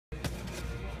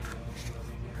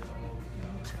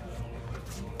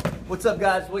What's up,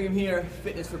 guys? William here,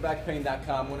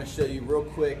 fitnessforbackpain.com. I want to show you real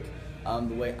quick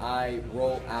the way I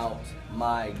roll out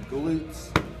my glutes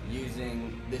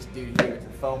using this dude here. It's a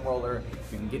foam roller.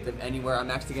 You can get them anywhere. I'm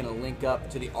actually going to link up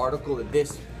to the article that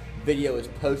this video is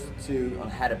posted to on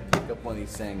how to pick up one of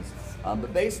these things.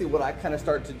 But basically what I kind of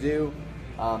start to do,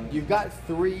 you've got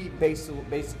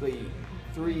basically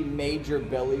three major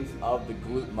bellies of the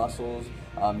glute muscles,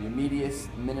 your medius,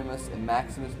 minimus, and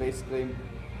maximus basically.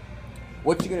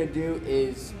 What you're going to do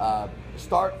is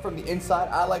start from the inside.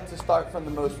 I like to start from the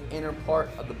most inner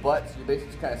part of the butt. So you're basically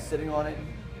just kind of sitting on it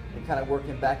and kind of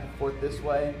working back and forth this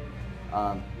way.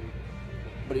 But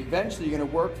eventually you're going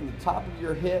to work from the top of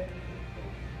your hip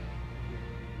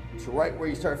to right where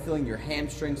you start feeling your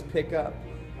hamstrings pick up.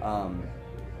 And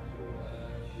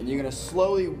you're going to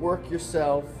slowly work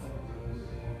yourself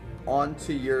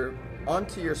onto your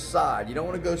side. You don't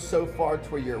want to go so far to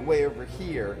where you're way over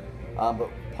here,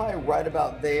 but probably right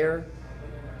about there.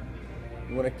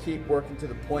 You want to keep working to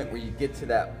the point where you get to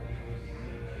that.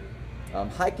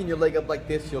 Hiking your leg up like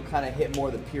this, you'll kind of hit more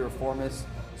of the piriformis.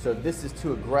 So if this is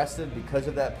too aggressive because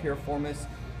of that piriformis,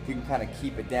 you can kind of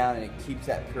keep it down and it keeps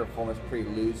that piriformis pretty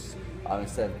loose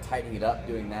instead of tightening it up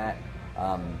doing that.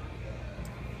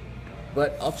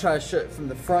 But I'll try to show it from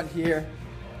the front here.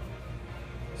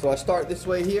 So I start this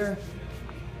way here,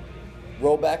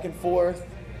 roll back and forth,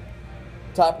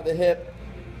 top of the hip,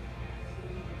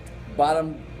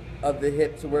 bottom of the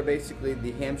hip to where basically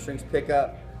the hamstrings pick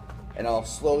up, and I'll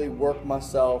slowly work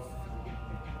myself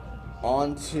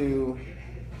onto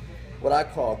what I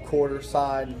call a quarter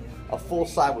side. A full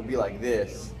side would be like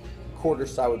this, quarter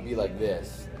side would be like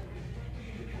this,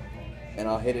 and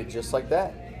I'll hit it just like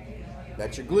that.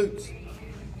 That's your glutes.